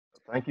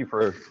Thank you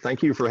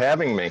for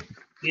having me.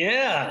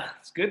 Yeah,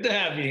 it's good to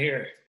have you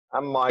here.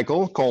 I'm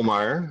Michael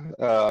Kohlmeyer.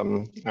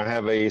 I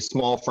have a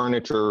small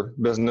furniture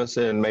business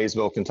in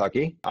Maysville,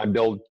 Kentucky. I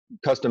build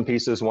custom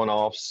pieces,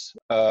 one-offs.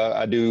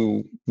 I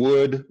do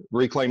wood,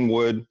 reclaimed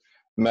wood,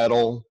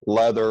 metal,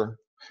 leather.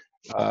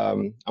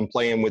 I'm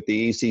playing with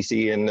the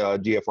ECC and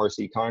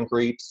GFRC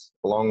concretes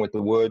along with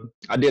the wood.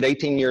 I did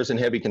 18 years in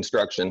heavy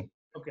construction.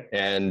 Okay.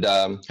 And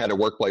had a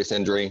workplace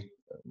injury,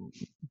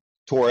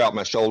 tore out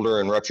my shoulder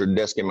and ruptured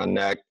disc in my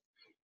neck.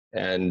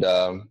 And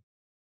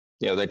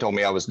they told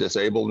me I was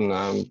disabled, and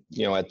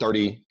at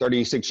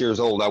 36 years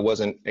old, I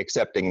wasn't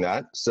accepting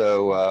that.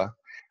 So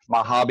my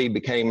hobby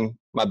became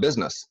my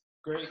business.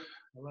 Great,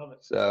 I love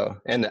it. So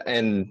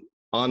and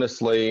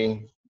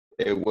honestly,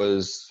 it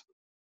was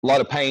a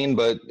lot of pain,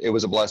 but it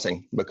was a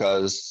blessing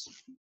because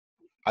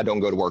I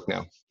don't go to work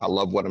now. I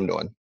love what I'm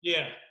doing.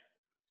 Yeah,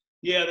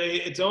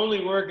 it's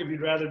only work if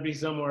you'd rather be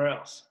somewhere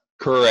else.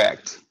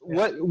 Correct.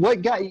 Yeah.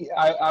 What got you?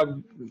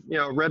 I've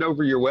read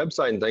over your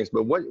website and things,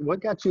 but what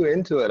got you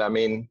into it? I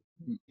mean,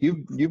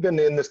 you've been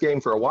in this game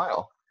for a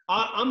while.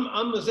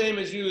 I'm the same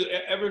as you.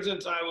 Ever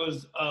since I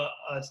was a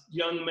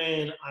young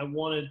man, I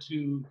wanted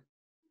to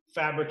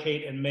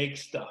fabricate and make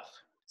stuff.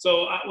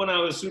 So when I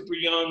was super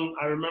young,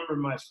 I remember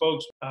my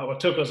folks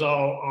took us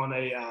all on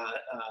a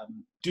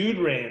dude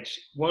ranch,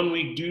 1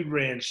 week dude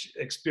ranch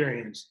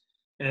experience.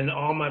 And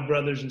all my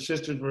brothers and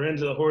sisters were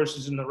into the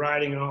horses and the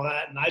riding and all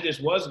that. And I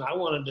just wasn't. I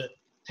wanted to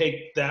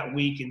take that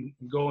week and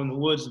go in the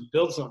woods and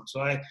build something.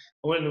 So I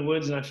went in the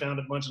woods and I found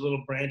a bunch of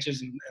little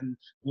branches and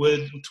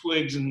wood,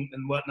 twigs and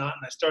whatnot.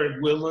 And I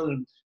started whittling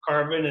and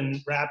carving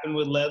and wrapping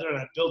with leather. And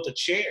I built a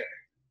chair.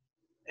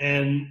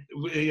 And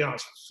I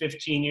was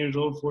 15 years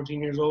old,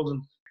 14 years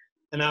old.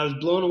 And I was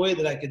blown away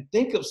that I could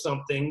think of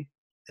something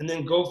and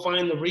then go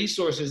find the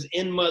resources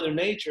in Mother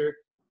Nature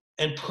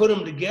and put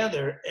them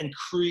together and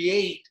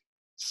create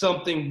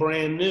something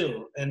brand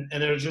new. And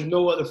there's just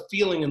no other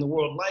feeling in the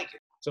world like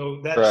it.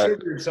 So that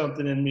triggered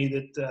something in me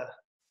that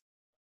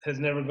has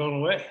never gone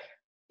away.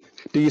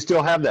 Do you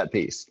still have that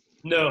piece?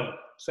 No,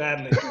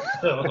 sadly.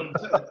 No.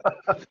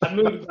 I've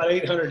moved about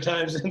 800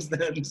 times since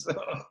then. So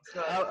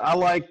I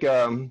like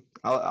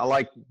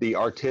the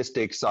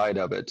artistic side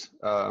of it.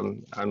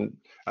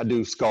 I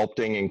do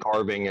sculpting and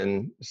carving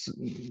and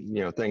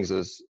things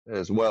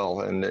as well,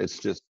 and it's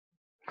just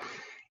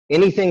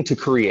anything to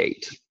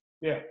create.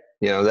 Yeah.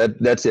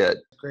 That's it.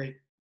 Great.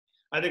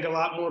 I think a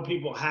lot more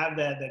people have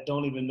that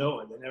don't even know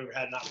it. They never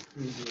had an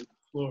opportunity to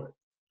explore it.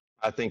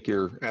 I think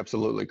you're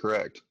absolutely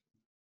correct.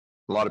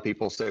 A lot of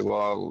people say,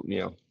 well,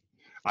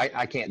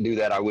 I can't do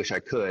that. I wish I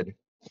could.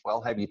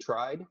 Well, have you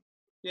tried?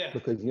 Yeah.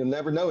 Because you'll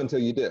never know until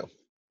you do.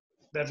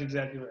 That's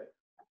exactly right.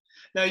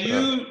 Now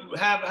you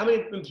have, how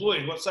many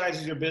employees? What size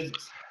is your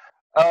business?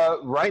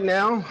 Right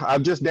now,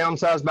 I've just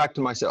downsized back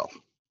to myself.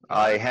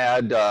 I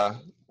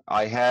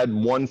had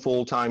one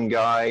full-time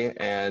guy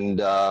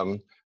and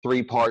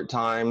 3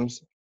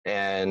 part-times,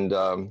 and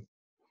I'm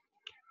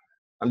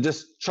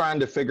just trying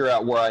to figure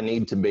out where I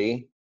need to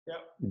be.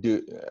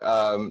 Yep.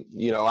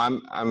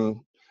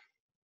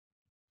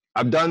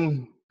 I've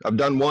done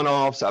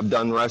one-offs, I've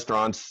done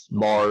restaurants,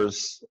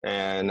 bars,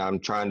 and I'm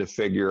trying to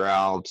figure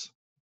out,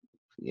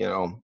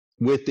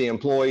 with the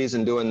employees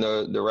and doing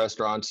the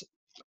restaurants,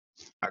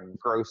 I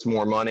gross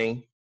more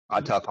money,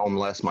 I took home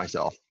less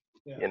myself.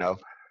 Yeah.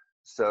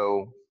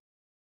 So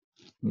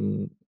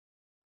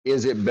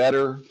is it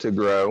better to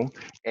grow?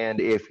 And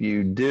if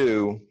you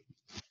do,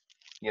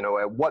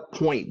 at what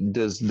point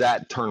does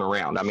that turn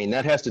around? I mean,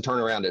 that has to turn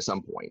around at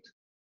some point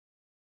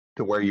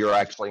to where you're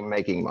actually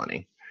making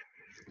money.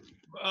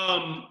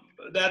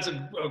 That's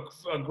a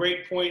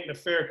great point and a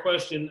fair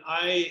question.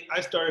 I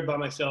started by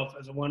myself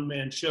as a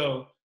one-man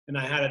show, and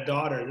I had a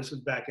daughter. This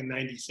was back in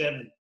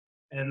 '97.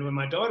 And when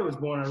my daughter was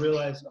born, I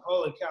realized,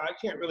 holy cow, I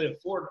can't really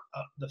afford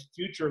the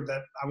future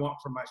that I want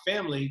for my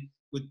family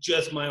with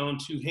just my own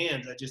 2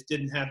 hands. I just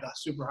didn't have that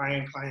super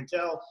high-end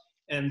clientele.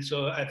 And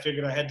so I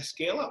figured I had to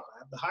scale up. I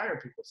had to hire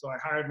people. So I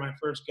hired my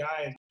first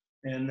guy,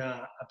 and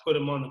I put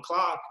him on the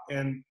clock.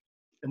 And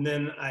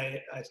then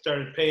I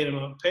started paying him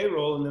on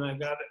payroll. And then I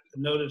got a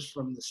notice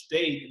from the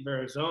state of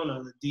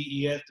Arizona, the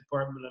DES,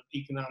 Department of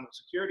Economic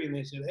Security. And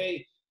they said,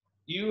 hey,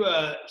 you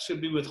should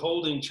be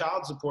withholding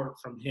child support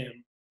from him.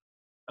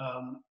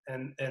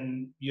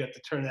 And you have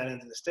to turn that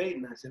into the state.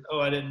 And I said, oh,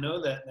 I didn't know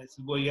that. And I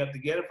said, well, you have to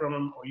get it from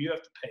him or you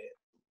have to pay it.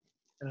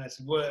 And I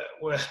said, well,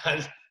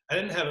 I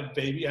didn't have a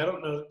baby. I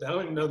don't know. I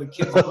don't even know the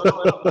kids. I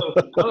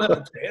don't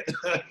have to pay it.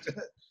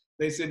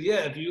 They said,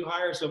 yeah, if you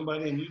hire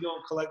somebody and you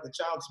don't collect the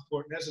child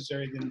support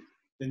necessary,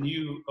 then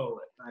you owe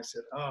it. And I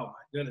said, oh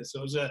my goodness. So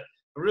it was a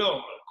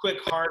real quick,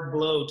 hard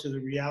blow to the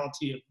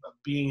reality of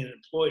being an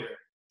employer.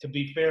 To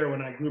be fair,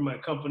 when I grew my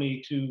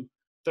company to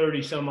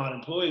 30 some odd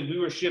employees, we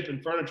were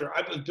shipping furniture.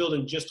 I was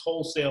building just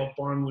wholesale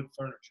barnwood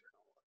furniture.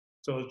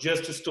 So it was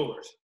just to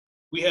stores.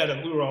 We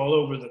were all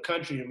over the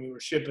country and we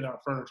were shipping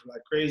out furniture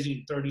like crazy,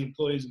 and 30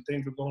 employees and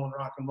things were going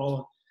rock and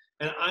rolling.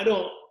 And I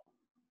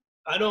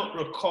don't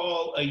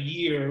recall a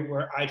year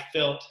where I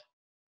felt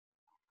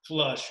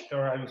flush,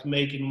 or I was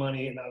making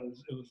money and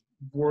it was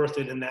worth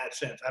it in that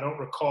sense. I don't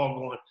recall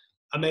going,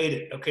 I made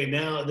it. Okay,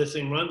 now this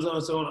thing runs on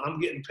its own. I'm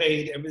getting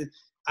paid. Everything.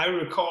 I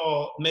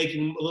recall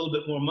making a little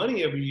bit more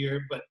money every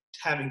year, but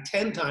having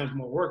 10 times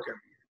more work every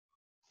year.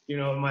 You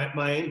know,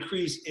 my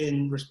increase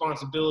in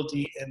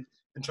responsibility and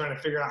trying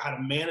to figure out how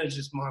to manage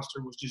this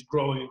monster was just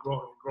growing and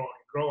growing and growing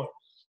and growing.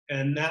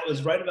 And that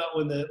was right about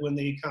when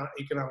the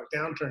economic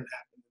downturn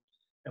happened,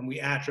 and we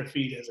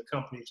atrophied as a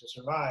company to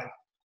survive.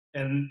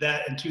 And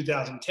that in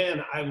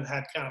 2010, I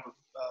had kind of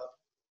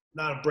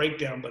not a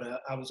breakdown, but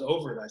I was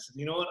over it. I said,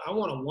 you know what? I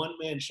want a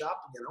one-man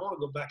shop again. I want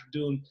to go back to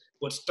doing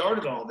what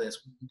started all this,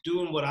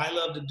 doing what I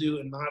love to do,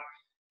 and not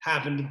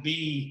having to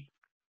be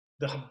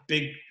the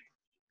big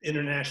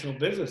international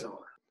business owner.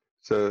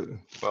 So,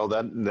 well,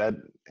 that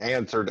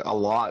answered a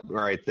lot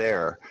right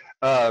there.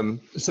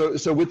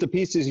 So with the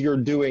pieces you're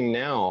doing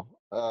now,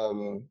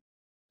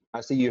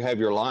 I see you have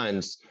your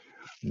lines.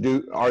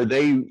 Are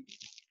they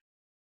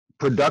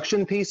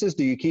production pieces?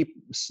 Do you keep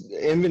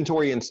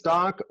inventory in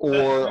stock,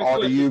 or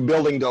are you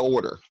building to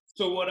order?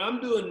 So what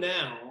I'm doing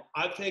now,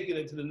 I've taken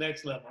it to the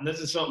next level, and this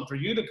is something for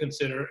you to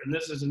consider, and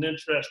this is an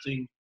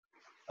interesting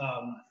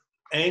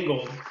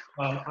angle.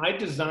 I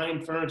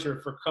design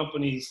furniture for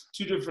companies,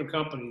 2 different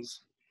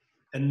companies,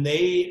 and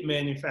they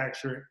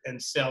manufacture it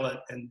and sell it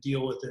and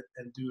deal with it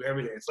and do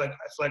everything. It's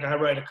like I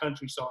write a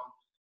country song.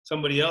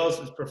 Somebody else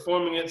is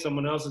performing it,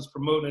 someone else is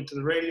promoting it to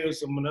the radio,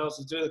 someone else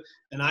is doing it,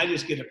 and I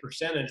just get a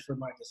percentage for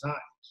my designs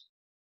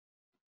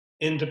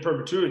into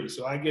perpetuity.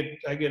 So I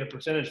get a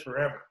percentage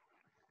forever.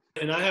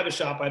 And I have a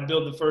shop, I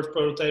build the first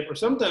prototype, or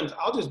sometimes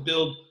I'll just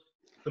build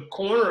the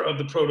corner of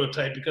the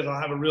prototype because I'll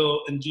have a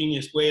real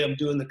ingenious way of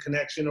doing the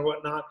connection or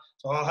whatnot.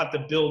 So I'll have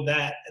to build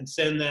that and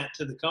send that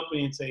to the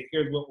company and say,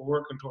 here's what we're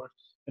working towards.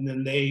 And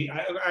then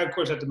I of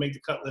course have to make the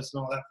cut list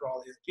and all that for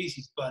all the other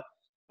pieces, but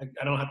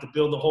I don't have to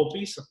build the whole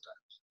piece sometimes.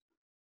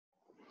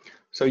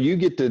 So you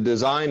get to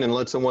design and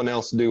let someone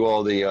else do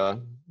all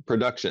the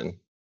production.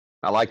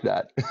 I like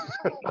that.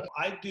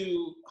 I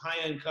do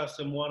high-end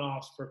custom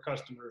one-offs for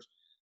customers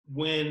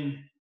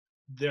when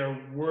they're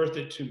worth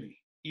it to me,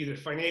 either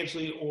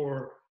financially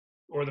or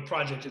the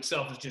project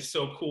itself is just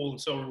so cool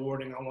and so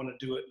rewarding. I want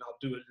to do it and I'll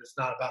do it. It's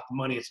not about the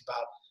money, it's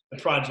about the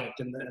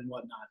project and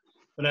whatnot.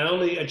 But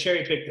I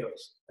cherry pick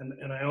those,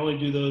 and I only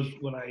do those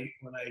when I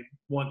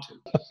want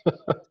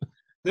to.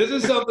 This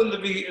is something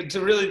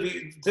to really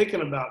be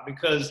thinking about,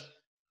 because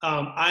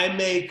I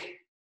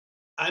make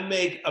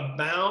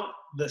about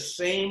the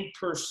same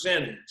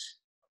percentage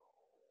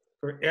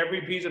for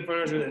every piece of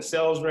furniture that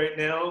sells right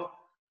now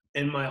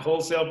in my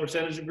wholesale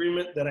percentage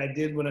agreement that I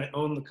did when I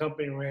owned the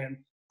company and ran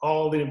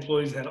all the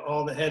employees, had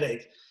all the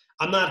headaches.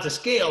 I'm not at the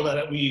scale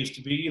that we used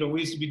to be. You know, we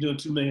used to be doing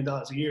 $2 million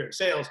a year in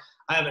sales.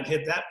 I haven't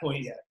hit that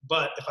point yet.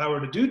 But if I were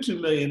to do $2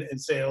 million in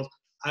sales,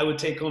 I would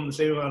take home the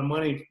same amount of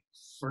money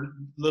for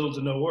little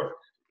to no work.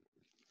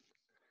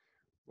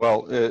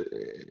 Well,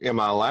 am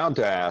I allowed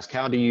to ask,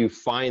 how do you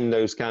find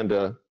those kind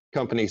of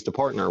companies to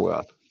partner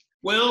with?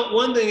 Well,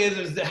 one thing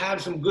is to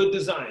have some good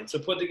designs. So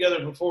put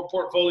together a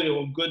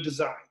portfolio of good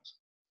designs,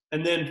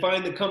 and then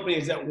find the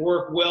companies that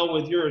work well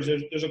with yours.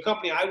 There's a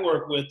company I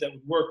work with that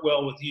would work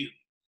well with you,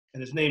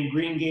 and it's named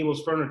Green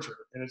Gables Furniture,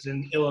 and it's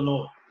in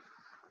Illinois.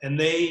 And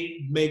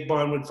they make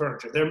barnwood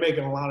furniture. They're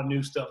making a lot of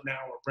new stuff now.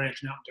 We're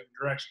branching out in different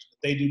directions,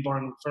 but they do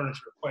barnwood furniture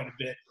quite a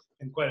bit,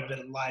 and quite a bit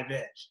of live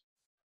edge.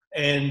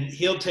 And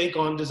he'll take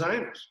on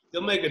designers.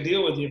 He'll make a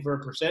deal with you for a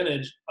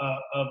percentage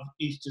of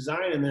each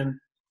design, and then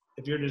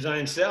if your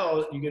design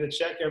sells, you get a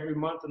check every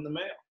month in the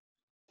mail.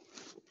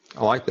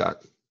 I like that.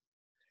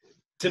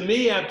 To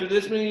me, after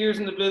this many years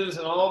in the business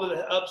and all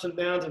the ups and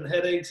downs and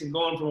headaches and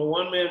going from a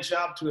one-man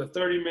shop to a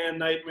 30-man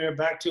nightmare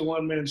back to a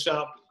one-man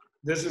shop,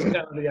 this is kind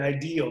of the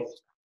ideal,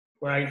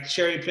 where I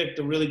cherry pick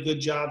the really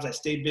good jobs. I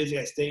stay busy,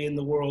 I stay in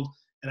the world,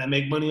 and I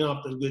make money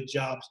off those good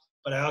jobs.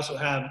 But I also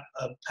have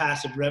a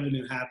passive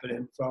revenue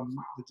happening from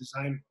the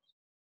design.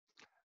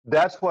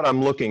 That's what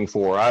I'm looking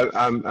for.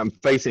 I'm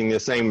facing the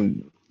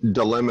same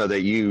dilemma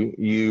that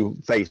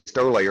you faced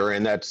earlier,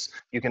 and that's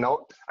I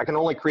can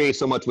only create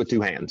so much with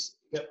 2 hands.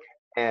 Yep.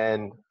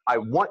 And I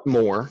want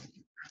more,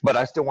 but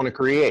I still want to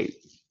create.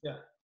 Yeah.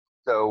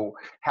 So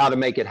how to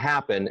make it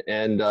happen?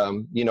 And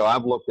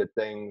I've looked at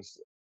things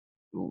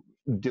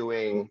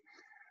doing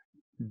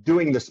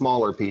the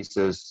smaller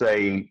pieces,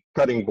 say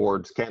cutting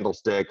boards,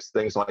 candlesticks,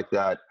 things like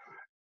that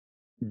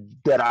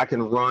I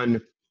can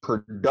run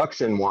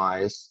production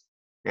wise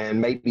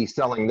and maybe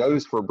selling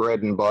those for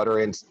bread and butter,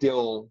 and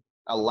still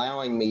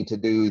allowing me to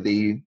do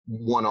the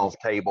one-off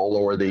table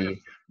or the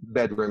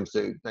bedroom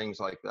suite, things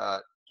like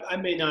that. I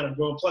may not have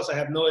grown. Plus, I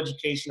have no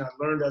education. I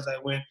learned as I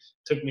went.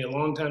 It took me a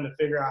long time to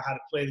figure out how to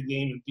play the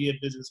game and be a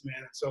businessman.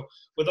 And so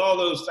with all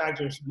those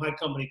factors, my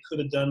company could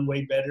have done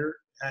way better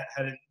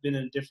had it been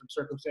in different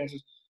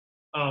circumstances.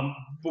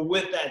 But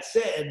with that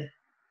said,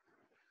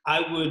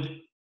 I would,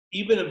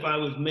 even if I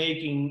was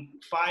making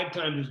 5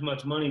 times as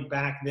much money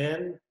back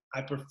then,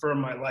 I prefer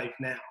my life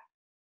now.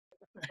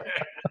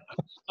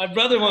 My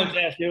brother once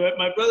asked me.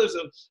 My brother's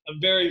a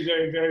very,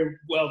 very, very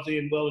wealthy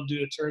and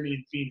well-to-do attorney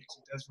in Phoenix.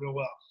 He does real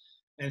well.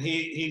 And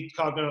he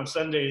called me on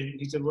Sunday. And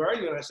he said, "Where are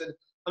you?" And I said,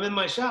 "I'm in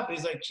my shop." And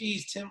he's like,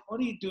 "Geez, Tim, what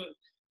are you doing?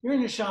 You're in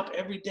your shop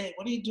every day.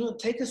 What are you doing?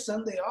 Take a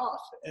Sunday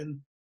off." And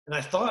I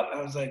thought,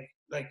 I was like,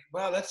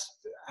 wow, that's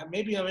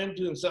maybe I am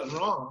doing something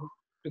wrong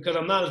because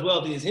I'm not as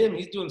wealthy as him.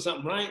 He's doing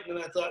something right. And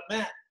then I thought,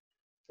 Matt,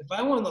 if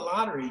I won the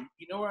lottery,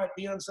 you know where I'd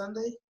be on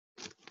Sunday?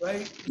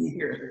 Right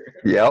here.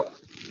 Yep.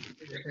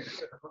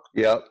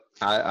 Yep.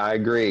 I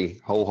agree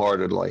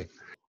wholeheartedly.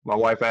 My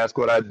wife asked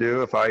what I'd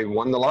do if I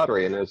won the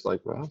lottery. And it's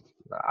like, well,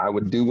 I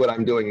would do what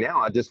I'm doing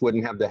now. I just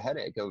wouldn't have the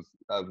headache of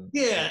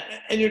yeah,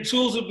 and your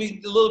tools would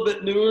be a little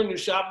bit newer and your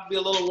shop would be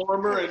a little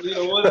warmer and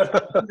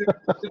whatever.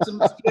 It's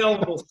some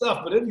scalable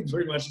stuff, but it'd be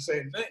pretty much the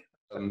same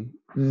thing.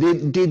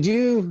 Did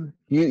you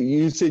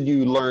said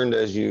you learned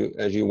as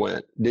you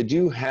went. Did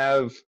you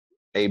have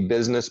a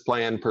business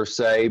plan per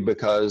se?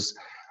 Because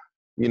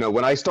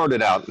when I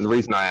started out, and the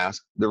reason I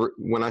asked,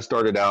 when I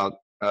started out,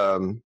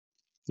 some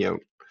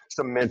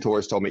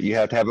mentors told me you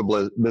have to have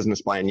a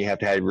business plan, you have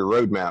to have your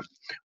roadmap.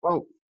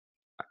 Well,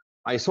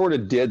 I sort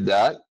of did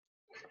that,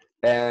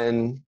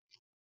 and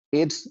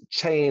it's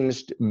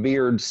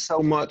veered so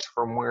much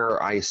from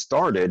where I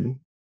started,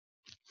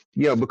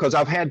 because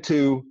I've had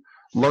to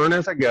learn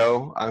as I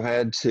go. I've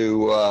had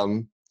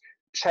to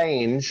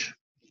change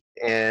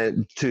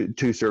and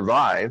to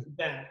survive.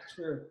 Yeah,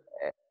 sure.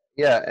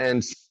 Yeah,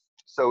 and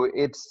so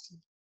it's,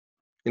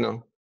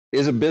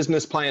 is a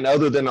business plan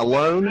other than a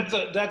loan?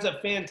 That's a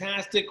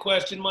fantastic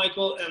question,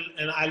 Michael,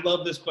 and I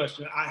love this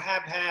question. I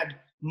have had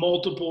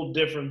multiple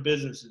different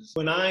businesses.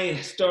 When I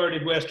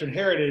started Western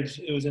Heritage,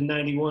 it was in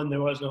 '91.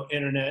 There was no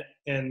internet,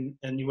 and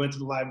you went to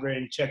the library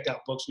and you checked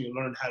out books and you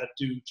learned how to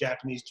do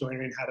Japanese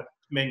joinery and how to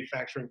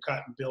manufacture and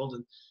cut and build,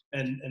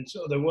 and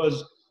so there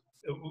was.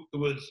 It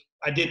was.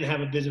 I didn't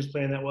have a business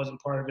plan. That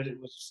wasn't part of it. It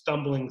was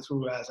stumbling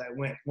through as I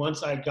went.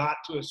 Once I got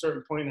to a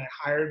certain point and I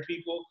hired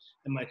people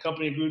and my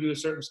company grew to a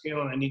certain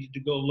scale and I needed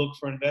to go look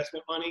for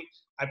investment money,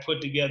 I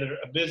put together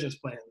a business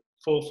plan,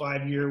 full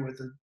 5-year with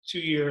a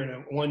 2-year and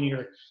a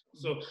 1-year.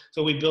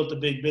 So we built a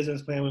big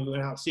business plan. We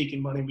went out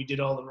seeking money. We did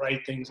all the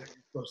right things that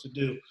we're supposed to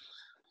do.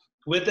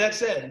 With that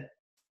said,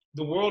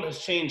 the world has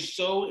changed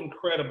so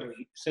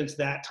incredibly since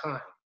that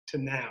time to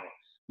now.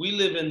 We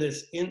live in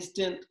this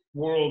instant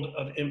world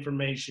of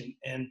information,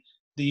 and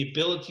the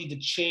ability to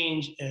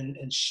change and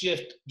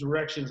shift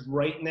directions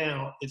right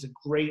now is a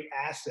great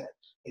asset.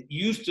 It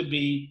used to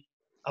be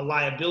a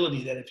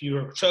liability that if you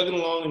were chugging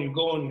along and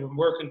you're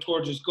working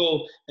towards this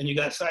goal and you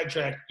got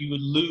sidetracked, you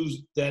would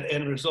lose that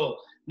end result.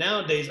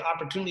 Nowadays,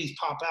 opportunities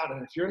pop out,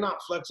 and if you're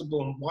not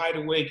flexible and wide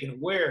awake and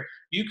aware,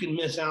 you can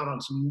miss out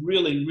on some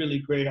really, really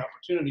great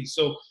opportunities.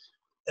 So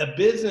a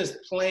business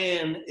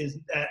plan is,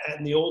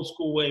 in the old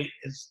school way,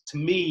 is to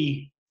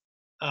me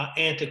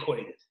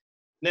antiquated.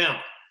 Now,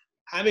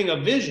 having a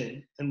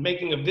vision and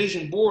making a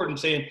vision board and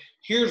saying,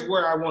 here's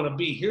where I want to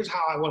be, here's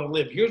how I want to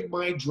live, here's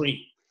my dream,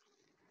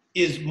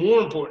 is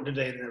more important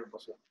today than ever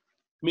before.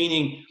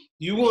 Meaning,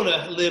 you want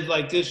to live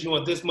like this, you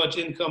want this much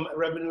income,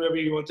 revenue,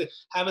 every year, you want to,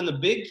 having the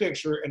big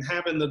picture and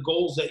having the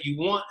goals that you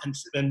want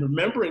and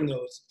remembering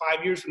those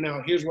 5 years from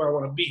now, here's where I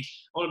want to be.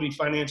 I want to be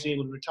financially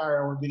able to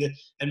retire. I want to be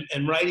there.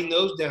 And writing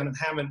those down and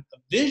having a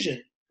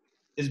vision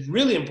is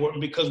really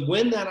important, because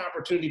when that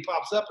opportunity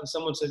pops up and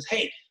someone says,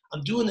 hey,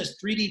 I'm doing this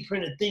 3D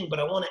printed thing, but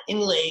I want to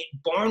inlay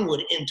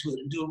barnwood into it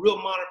and do a real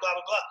modern blah,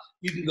 blah, blah.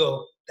 You can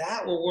go,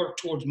 that will work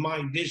towards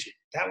my vision.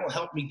 That will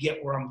help me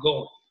get where I'm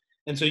going.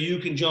 And so you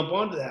can jump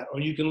onto that,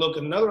 or you can look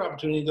at another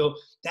opportunity and go,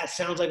 that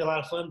sounds like a lot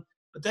of fun,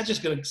 but that's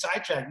just going to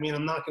sidetrack me and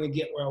I'm not going to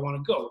get where I want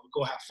to go.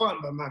 Go have fun,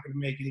 but I'm not going to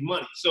make any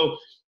money. So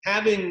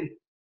having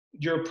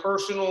your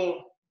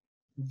personal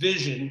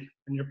vision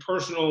and your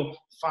personal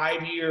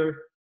 5-year,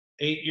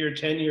 8-year,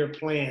 10-year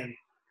plan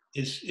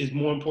is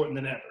more important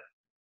than ever.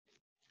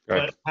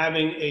 Right. But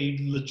having a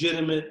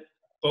legitimate,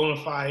 bona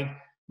fide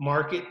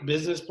market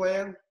business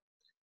plan,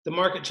 the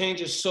market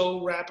changes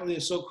so rapidly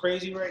and so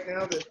crazy right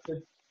now that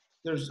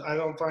I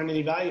don't find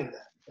any value in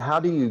that. How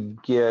do you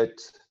get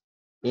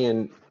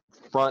in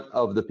front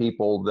of the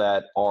people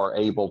that are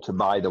able to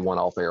buy the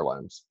one-off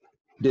heirlooms?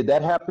 Did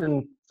that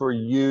happen for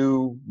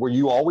you? Were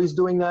you always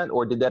doing that,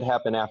 or did that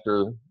happen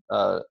after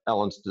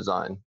Ellen's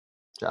design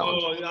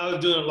challenge? Oh, I was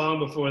doing it long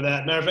before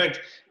that. Matter of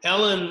fact,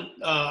 Ellen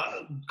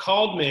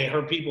called me,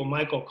 her people,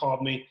 Michael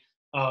called me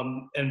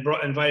and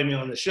invited me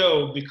on the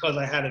show because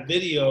I had a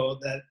video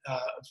that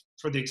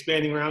for the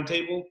Expanding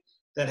Roundtable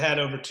that had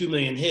over 2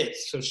 million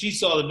hits. So she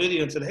saw the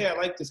video and said, hey, I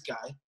like this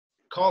guy.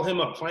 Call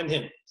him up, find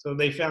him. So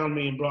they found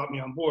me and brought me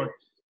on board.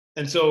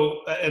 And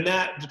so, and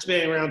that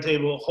Expanding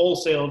Roundtable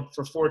wholesaled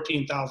for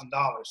 $14,000.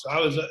 So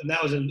and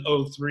that was in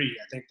 2003,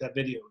 I think that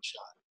video was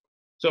shot.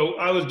 So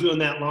I was doing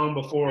that long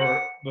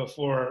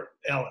before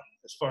Ellen,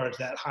 as far as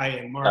that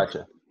high-end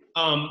market.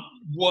 Gotcha.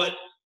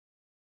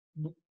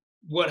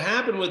 What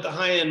happened with the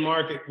high-end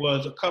market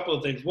was a couple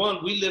of things.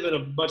 One, we live in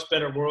a much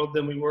better world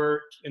than we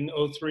were in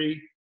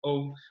 2003.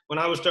 When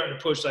I was starting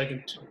to push, like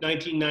in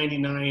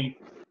 1999,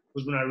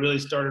 was when I really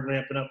started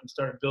ramping up and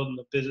started building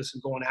the business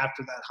and going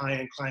after that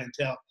high-end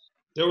clientele.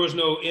 There was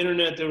no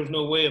internet. There was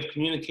no way of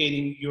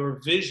communicating your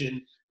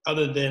vision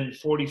other than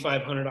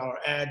 $4,500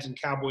 ads and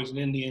Cowboys and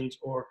Indians,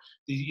 or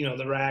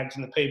the rags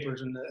and the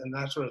papers and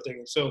that sort of thing.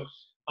 And so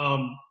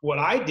what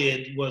I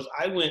did was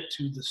I went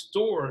to the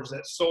stores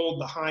that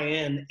sold the high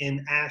end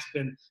in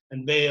Aspen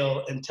and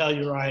Vail and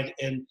Telluride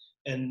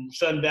and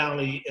Sun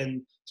Valley.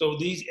 And so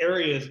these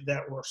areas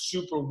that were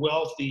super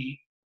wealthy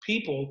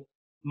people,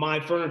 my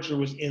furniture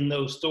was in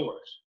those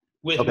stores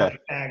with my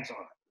tags on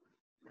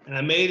it. And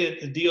I made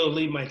it a deal to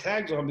leave my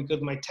tags on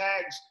because my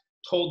tags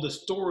told the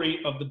story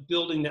of the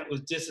building that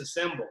was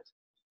disassembled.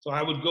 So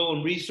I would go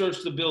and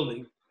research the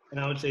building, and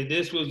I would say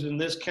this was in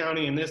this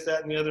county and this,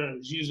 that, and the other, and it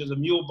was used as a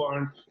mule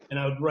barn, and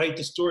I would write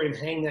the story and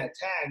hang that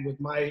tag with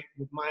my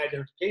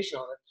identification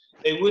on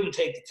it. They wouldn't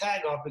take the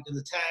tag off because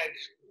the tag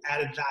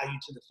added value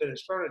to the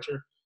finished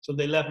furniture, so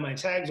they left my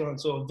tags on.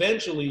 So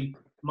eventually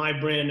my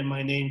brand and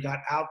my name got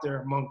out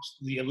there amongst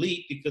the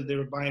elite because they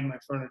were buying my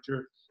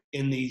furniture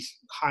in these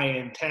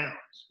high-end towns.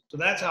 So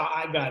that's how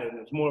I got in. It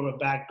was more of a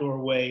backdoor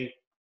way,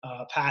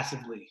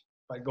 passively,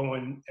 by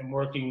going and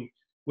working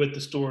with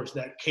the stores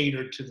that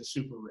catered to the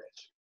super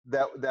rich.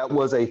 That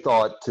was a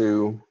thought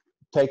to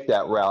take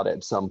that route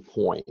at some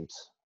point.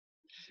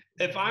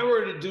 If I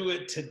were to do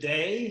it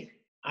today,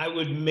 I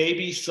would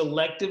maybe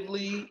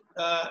selectively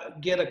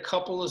get a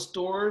couple of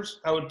stores.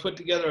 I would put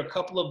together a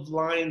couple of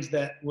lines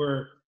that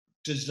were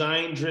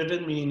design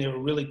driven, meaning they were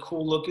really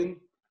cool looking,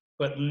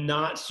 but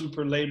not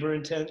super labor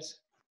intense,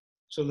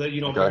 so that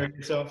you don't hire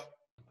yourself.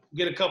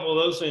 Get a couple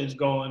of those things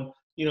going.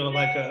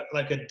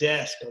 Like a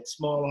desk, a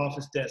small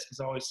office desk is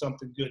always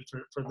something good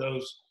for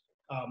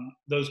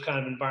those kind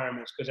of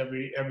environments, because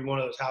every one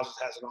of those houses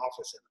has an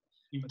office in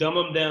it. You dumb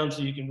them down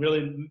so you can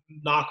really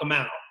knock them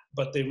out,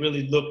 but they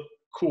really look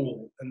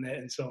cool.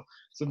 And so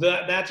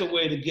that's a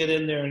way to get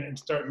in there and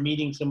start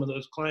meeting some of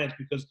those clients,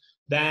 because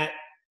that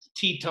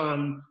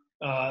Teton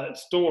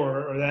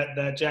store or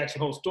that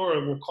Jackson Hole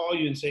store will call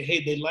you and say,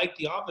 hey, they like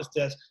the office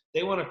desk.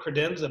 They want a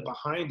credenza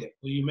behind it.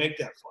 Will you make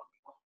that for me?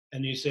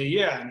 And you say,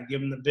 yeah, and you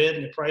give them the bid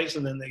and the price,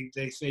 and then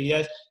they say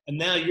yes. And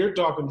now you're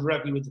talking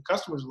directly with the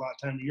customers a lot of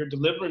times. You're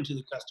delivering to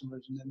the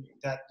customers, and then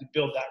you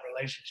build that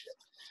relationship.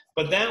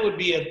 But that would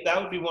be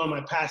one of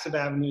my passive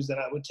avenues that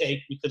I would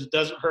take, because it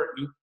doesn't hurt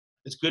you.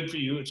 It's good for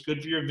you. It's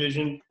good for your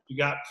vision. You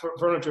got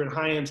furniture in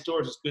high-end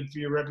stores. It's good for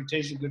your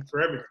reputation, good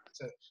for everything.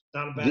 So it's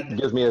not a bad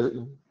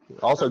thing.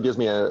 Also gives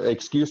me an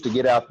excuse to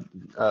get out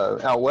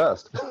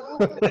west.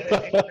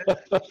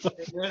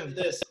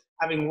 This,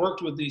 having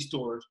worked with these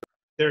stores,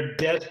 they're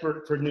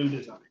desperate for new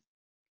design.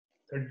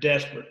 They're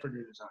desperate for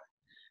new design.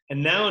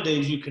 And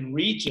nowadays you can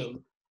reach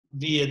them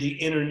via the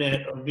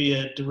internet or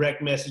via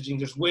direct messaging.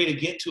 There's a way to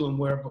get to them,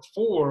 where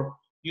before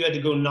you had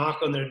to go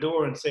knock on their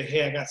door and say,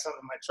 hey, I got something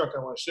in my truck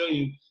I want to show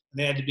you. And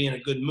they had to be in a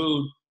good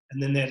mood.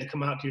 And then they had to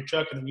come out to your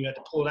truck, and then you had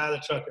to pull it out of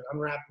the truck and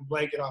unwrap the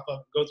blanket off of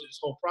it, go through this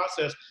whole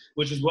process,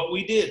 which is what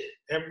we did.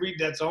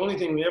 That's the only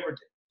thing we ever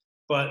did.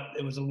 But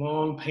it was a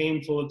long,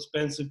 painful,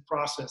 expensive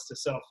process to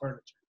sell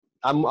furniture.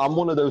 I'm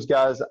one of those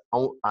guys.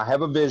 I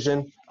have a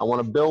vision. I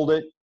want to build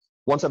it.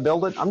 Once I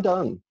build it, I'm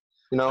done.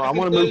 I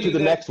want to move to the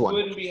next one.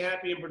 You wouldn't be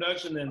happy in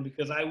production then,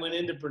 because I went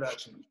into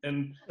production,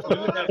 and we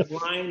would have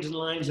lines and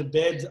lines of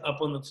beds up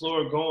on the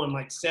floor going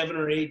like 7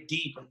 or 8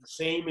 deep of the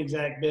same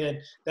exact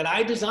bed that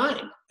I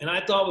designed and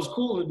I thought was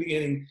cool in the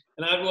beginning.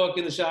 And I'd walk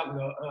in the shop and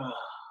go,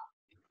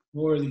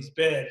 more of these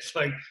beds.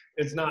 Like,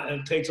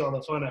 it takes all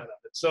the fun out of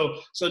it. So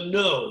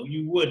no,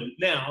 you wouldn't.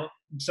 Now,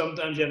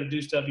 sometimes you have to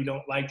do stuff you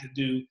don't like to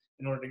do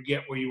in order to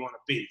get where you want to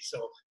be. So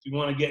if you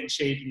want to get in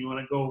shape and you want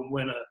to go and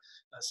win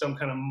some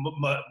kind of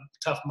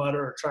tough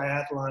mudder or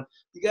triathlon,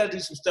 you got to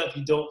do some stuff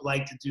you don't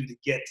like to do to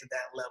get to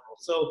that level.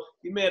 So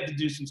you may have to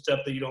do some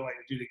stuff that you don't like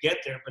to do to get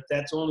there, but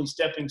that's only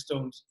stepping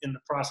stones in the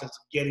process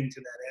of getting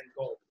to that end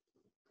goal.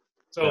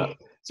 So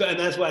and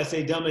that's why I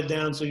say dumb it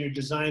down, so your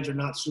designs are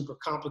not super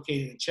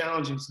complicated and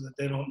challenging, so that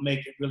they don't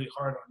make it really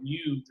hard on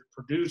you, the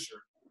producer.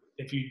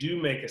 If you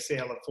do make a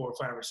sale of 4 or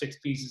 5 or 6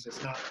 pieces,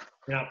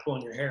 you're not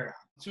pulling your hair out.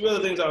 2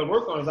 other things I would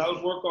work on is I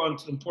would work on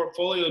some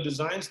portfolio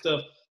design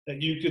stuff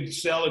that you could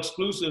sell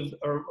exclusive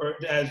or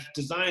as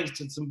designs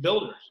to some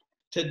builders.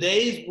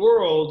 Today's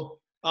world,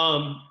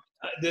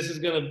 this is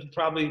going to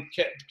probably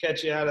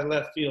catch you out of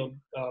left field,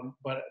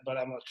 but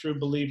I'm a true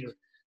believer.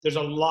 There's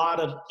a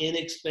lot of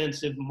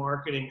inexpensive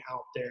marketing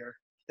out there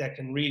that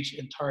can reach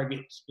and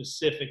target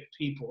specific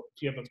people.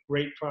 If you have a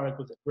great product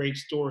with a great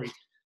story,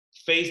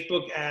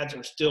 Facebook ads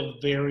are still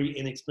very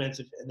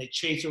inexpensive, and they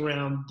chase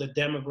around the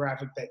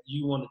demographic that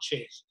you want to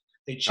chase.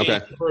 They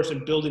chase the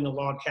person building a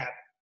log cabin.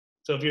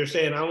 So if you're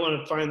saying, I want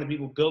to find the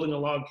people building a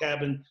log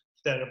cabin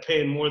that are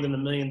paying more than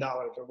 $1 million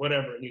or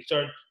whatever, and you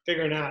start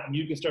figuring out, and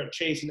you can start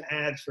chasing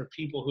ads for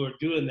people who are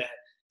doing that.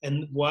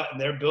 And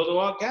they're building a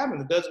log cabin.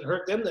 It doesn't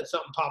hurt them that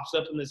something pops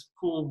up and this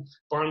cool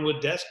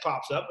barnwood desk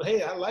pops up. But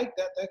hey, I like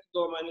that. That could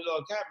go in my new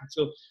log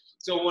cabin.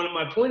 So one of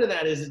my point of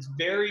that is it's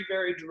very,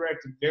 very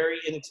direct and very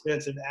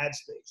inexpensive ad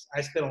space.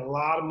 I spent a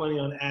lot of money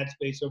on ad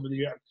space over the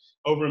year,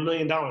 over $1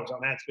 million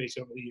on ad space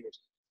over the years.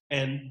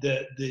 And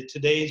the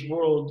today's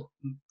world,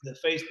 the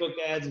Facebook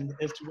ads and the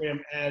Instagram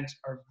ads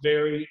are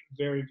very,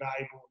 very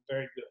valuable and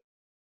very good.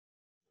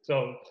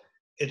 So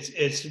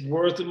it's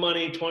worth the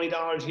money,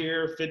 $20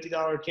 here,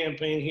 $50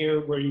 campaign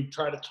here, where you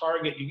try to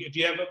target. If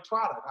you have a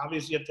product,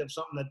 obviously you have to have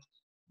something that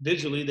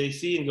visually they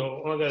see and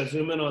go, oh, I got to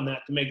zoom in on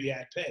that to make the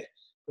ad pay.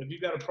 But if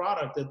you've got a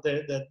product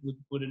that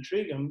would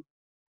intrigue them,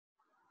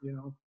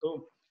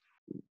 boom.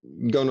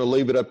 I'm going to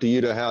leave it up to you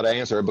to how to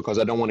answer it, because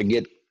I don't want to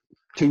get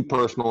too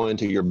personal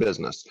into your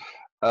business.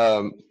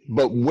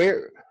 But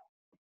where,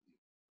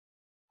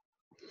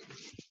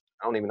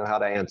 I don't even know how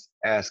to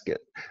ask it.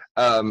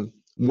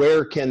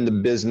 Where can the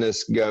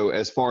business go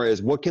as far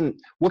as what can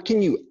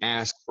you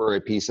ask for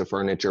a piece of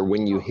furniture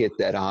when you hit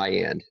that high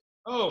end?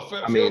 Oh,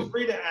 feel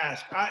free to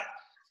ask.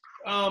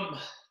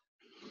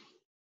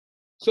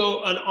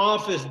 So an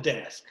office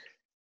desk,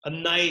 a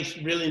nice,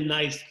 really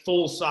nice,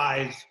 full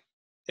size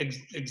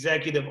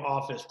executive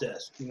office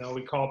desk.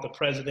 We call it the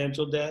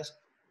presidential desk.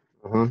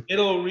 Mm-hmm.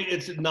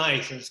 It's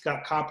nice, and it's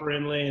got copper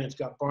inlay, and it's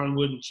got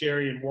barnwood and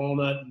cherry and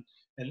walnut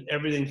and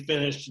everything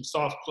finished and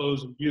soft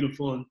close and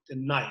beautiful and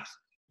nice.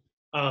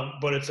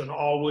 But it's an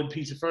all wood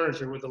piece of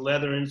furniture with a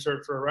leather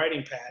insert for a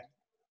writing pad.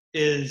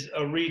 Is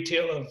a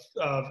retail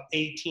of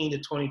 18 to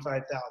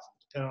 25,000,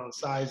 depending on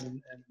size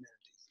and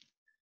amenities.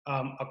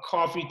 A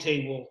coffee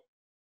table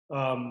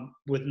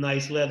with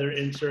nice leather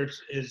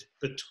inserts is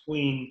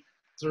between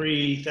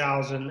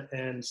 $3,000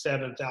 and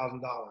 $7,000,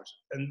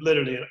 and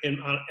literally in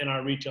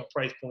our retail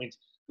price points,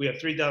 we have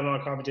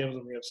 $3,000 coffee tables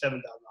and we have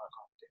 $7,000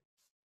 coffee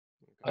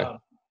tables.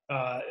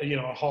 Okay.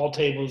 A hall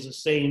table is the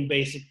same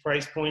basic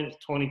price point. It's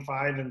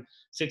 $2,500 and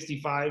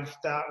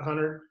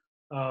 $6,500.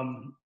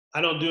 I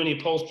don't do any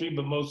upholstery,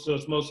 but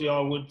it's mostly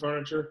all wood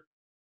furniture.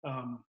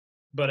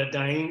 But our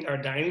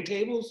dining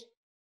tables,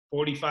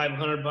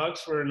 $4,500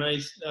 for a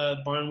nice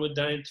barnwood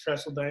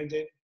trestle dining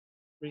table.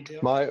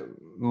 Retail.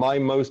 My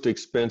most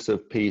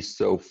expensive piece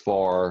so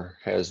far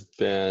has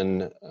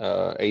been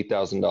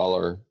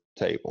 $8,000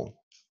 table.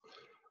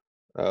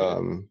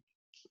 Was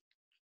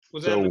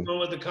that the one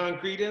with the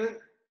concrete in it?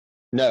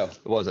 No,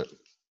 it wasn't.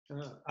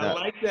 I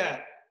like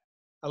that.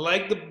 I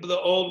like the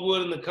old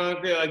wood and the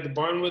concrete. I like the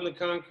barnwood and the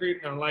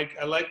concrete. And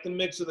I like the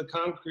mix of the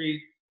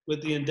concrete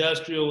with the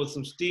industrial with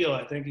some steel.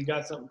 I think you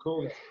got something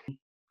cool there.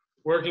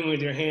 Working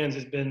with your hands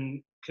has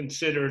been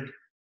considered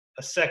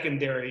a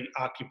secondary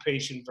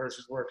occupation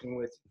versus working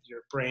with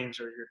your brains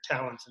or your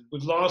talents. And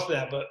we've lost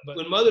that. But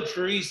when Mother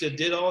Teresa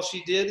did all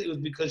she did, it was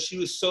because she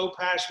was so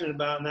passionate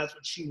about it, and that's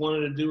what she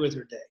wanted to do with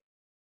her day.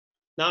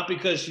 Not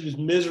because she was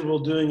miserable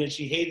doing it.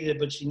 She hated it,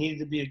 but she needed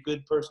to be a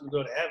good person to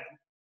go to heaven.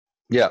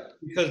 Yeah.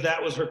 Because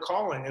that was her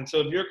calling. And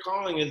so if your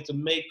calling is to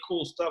make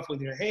cool stuff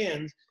with your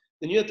hands,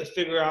 then you have to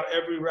figure out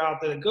every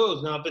route that it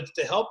goes. Now, if it's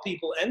to help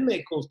people and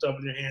make cool stuff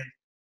with your hands,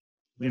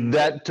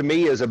 that to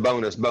me is a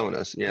bonus.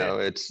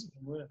 It's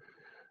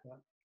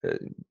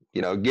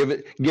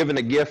given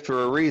a gift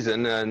for a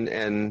reason, and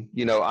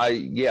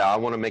I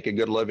want to make a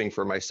good living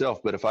for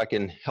myself, but if I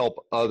can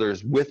help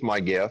others with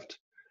my gift,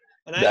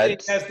 and I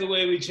think that's the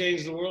way we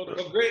change the world.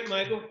 Well, great,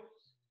 Michael.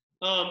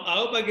 I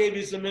hope I gave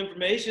you some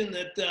information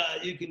that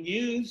you can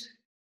use.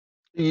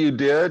 You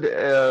did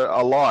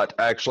a lot,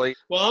 actually.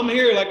 Well, I'm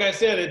here. Like I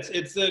said,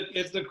 it's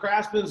the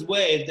craftsman's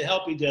way to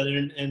help each other.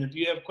 And if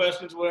you have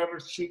questions, whatever,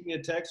 shoot me a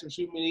text or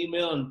shoot me an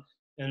email,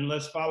 and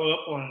let's follow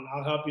up on it.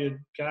 I'll help you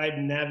guide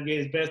and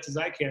navigate as best as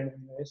I can.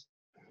 Anyways.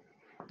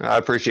 I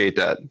appreciate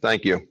that.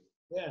 Thank you.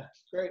 Yeah,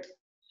 great.